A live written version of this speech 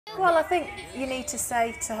Well, I think you need to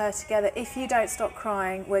say to her together, if you don't stop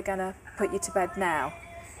crying, we're going to put you to bed now.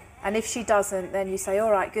 And if she doesn't, then you say,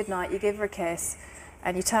 all right, good night, you give her a kiss,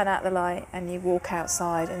 and you turn out the light and you walk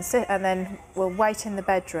outside and sit, and then we'll wait in the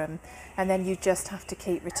bedroom, and then you just have to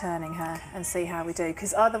keep returning her and see how we do,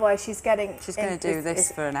 because otherwise she's going to do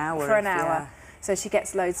this for an hour. Yeah. So she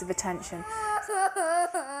gets loads of attention.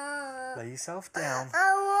 Lay yourself down.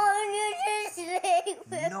 I want you to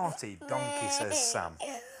sleep. Naughty donkey, says Sam.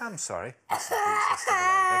 I'm sorry, Mrs. Boots says to the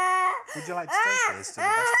lady. Would you like to take us to the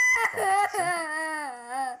best competition?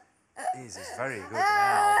 Jesus, very good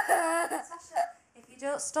now. If you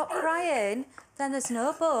don't stop crying, then there's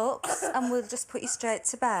no books and we'll just put you straight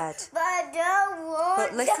to bed. But I don't want.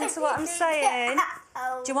 But listen to what I'm saying.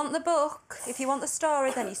 Do you want the book? If you want the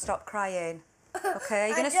story, then you stop crying. Okay,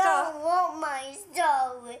 you're going to stop? I don't want my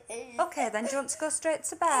story. Okay, then do you want to go straight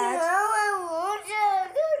to bed? No, I want to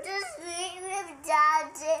go to sleep with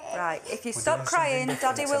Daddy. Right, if you stop crying,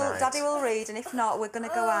 Daddy will read, and if not, we're going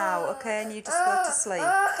to go out, okay, and you just go to sleep.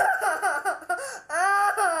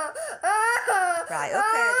 Right,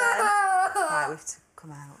 okay then. Right, we have to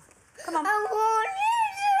come out. Come on. I want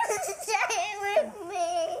you to stay with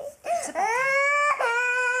me.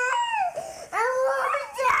 I want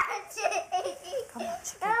Daddy. Come on,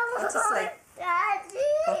 chicken. Go to sleep. Daddy.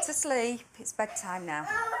 Go to sleep. It's bedtime now.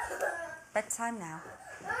 Bedtime now.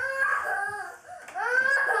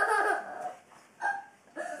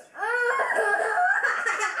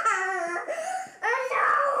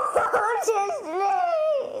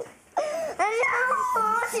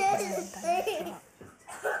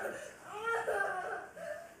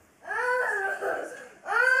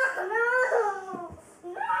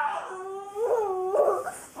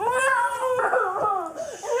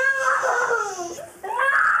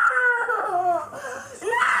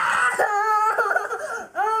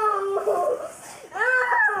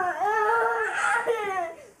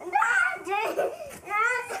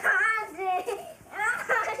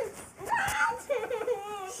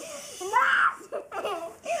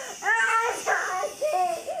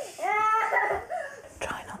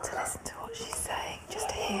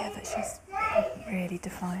 Really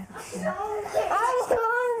defiant. Yeah. I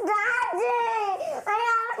want Daddy.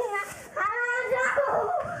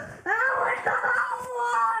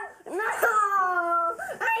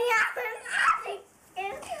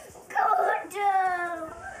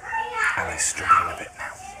 Ellie's struggling a bit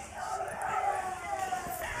now.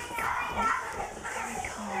 Very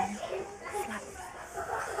calm. Flat.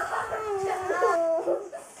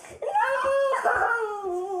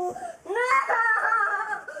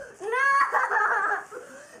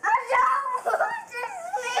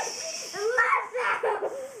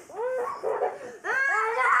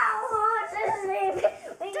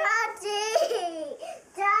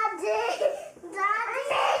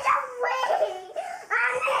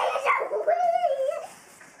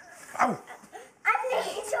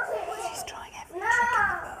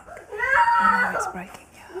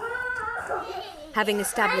 Having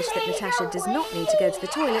established that Natasha does not need to go to the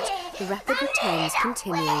toilet, the rapid returns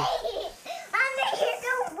continue.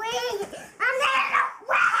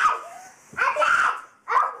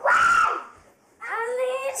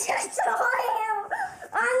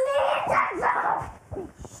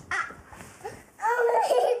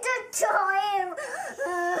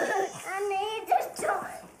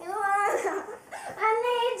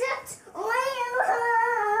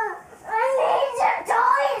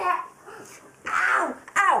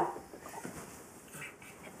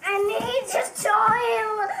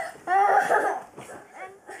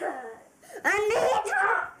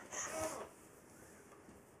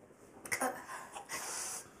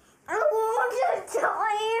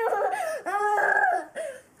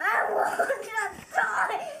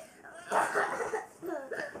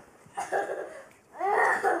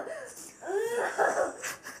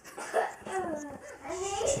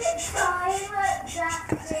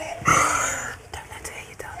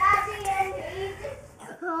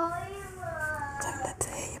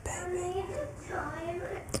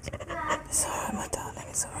 It's alright, my darling.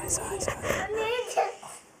 It's alright.